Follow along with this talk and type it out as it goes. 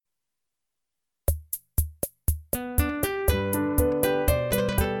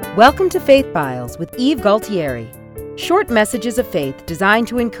Welcome to Faith Files with Eve Galtieri. Short messages of faith designed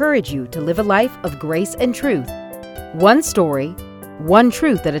to encourage you to live a life of grace and truth. One story, one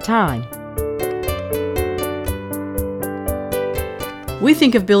truth at a time. We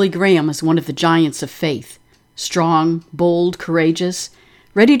think of Billy Graham as one of the giants of faith. Strong, bold, courageous,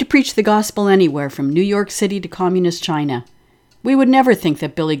 ready to preach the gospel anywhere from New York City to communist China. We would never think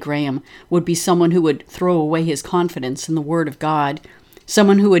that Billy Graham would be someone who would throw away his confidence in the Word of God,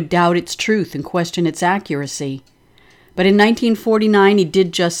 someone who would doubt its truth and question its accuracy. But in 1949, he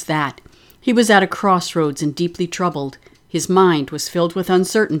did just that. He was at a crossroads and deeply troubled. His mind was filled with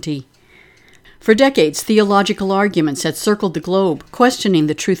uncertainty. For decades, theological arguments had circled the globe, questioning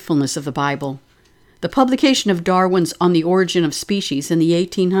the truthfulness of the Bible. The publication of Darwin's On the Origin of Species in the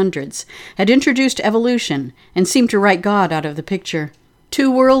 1800s had introduced evolution and seemed to write God out of the picture. 2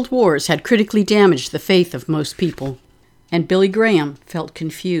 world wars had critically damaged the faith of most people, and Billy Graham felt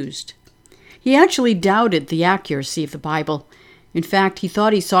confused. He actually doubted the accuracy of the Bible. In fact, he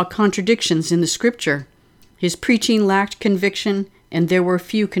thought he saw contradictions in the Scripture. His preaching lacked conviction, and there were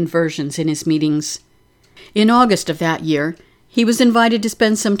few conversions in his meetings. In August of that year, he was invited to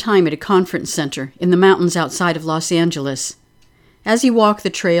spend some time at a conference center in the mountains outside of Los Angeles. As he walked the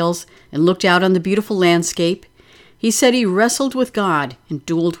trails and looked out on the beautiful landscape, he said he wrestled with God and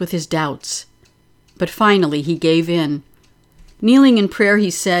dueled with his doubts. But finally, he gave in. Kneeling in prayer,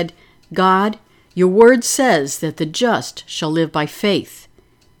 he said, "God, your word says that the just shall live by faith.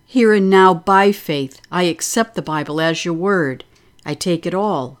 Here and now, by faith, I accept the Bible as your word. I take it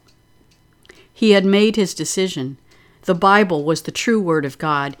all." He had made his decision. The Bible was the true word of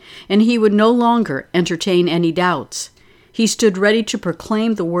God, and he would no longer entertain any doubts. He stood ready to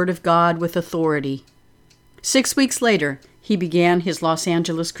proclaim the word of God with authority. 6 weeks later, he began his Los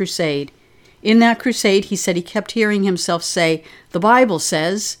Angeles crusade. In that crusade, he said he kept hearing himself say, "The Bible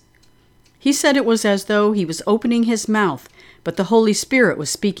says." He said it was as though he was opening his mouth, but the Holy Spirit was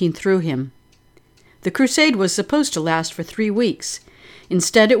speaking through him. The crusade was supposed to last for 3 weeks.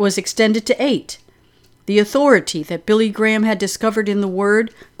 Instead, it was extended to 8. The authority that Billy Graham had discovered in the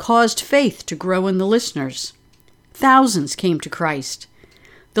Word caused faith to grow in the listeners. Thousands came to Christ.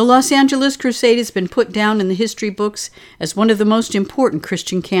 The Los Angeles Crusade has been put down in the history books as one of the most important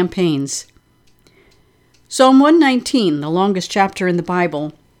Christian campaigns. Psalm 119, the longest chapter in the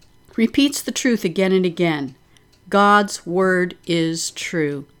Bible, repeats the truth again and again. God's word is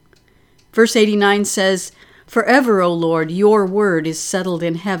true. Verse 89 says, "Forever, O Lord, your word is settled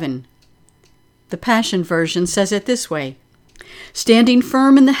in heaven." The Passion Version says it this way, "Standing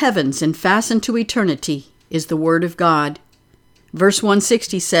firm in the heavens and fastened to eternity is the word of God." Verse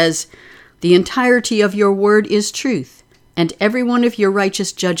 160 says, "The entirety of your word is truth, and every one of your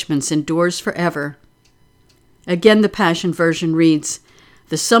righteous judgments endures forever." Again, the Passion Version reads,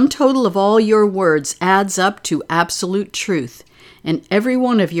 "The sum total of all your words adds up to absolute truth, and every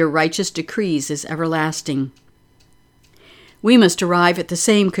one of your righteous decrees is everlasting." We must arrive at the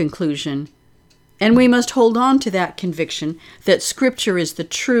same conclusion, and we must hold on to that conviction that Scripture is the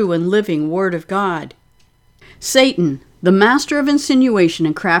true and living Word of God. Satan, the master of insinuation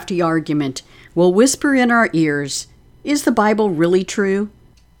and crafty argument, will whisper in our ears, "Is the Bible really true?"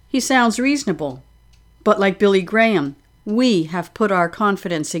 He sounds reasonable. But like Billy Graham, we have put our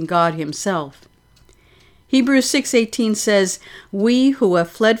confidence in God Himself. Hebrews 6:18 says, "We who have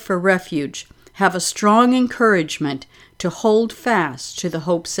fled for refuge have a strong encouragement to hold fast to the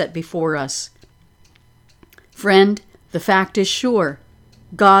hope set before us." Friend, the fact is sure.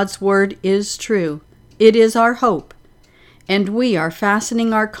 God's word is true. It is our hope. And we are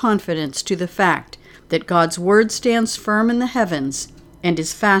fastening our confidence to the fact that God's word stands firm in the heavens and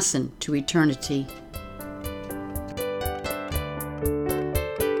is fastened to eternity.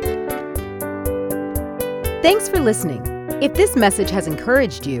 Thanks for listening. If this message has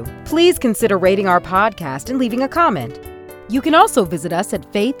encouraged you, please consider rating our podcast and leaving a comment. You can also visit us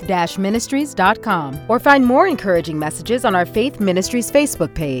at faith-ministries.com or find more encouraging messages on our Faith Ministries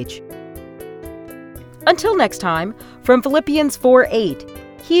Facebook page. Until next time, from Philippians 4:8,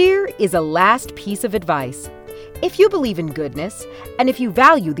 here is a last piece of advice. If you believe in goodness, and if you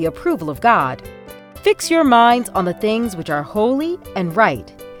value the approval of God, fix your minds on the things which are holy and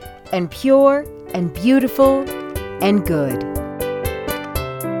right, and pure and beautiful and good.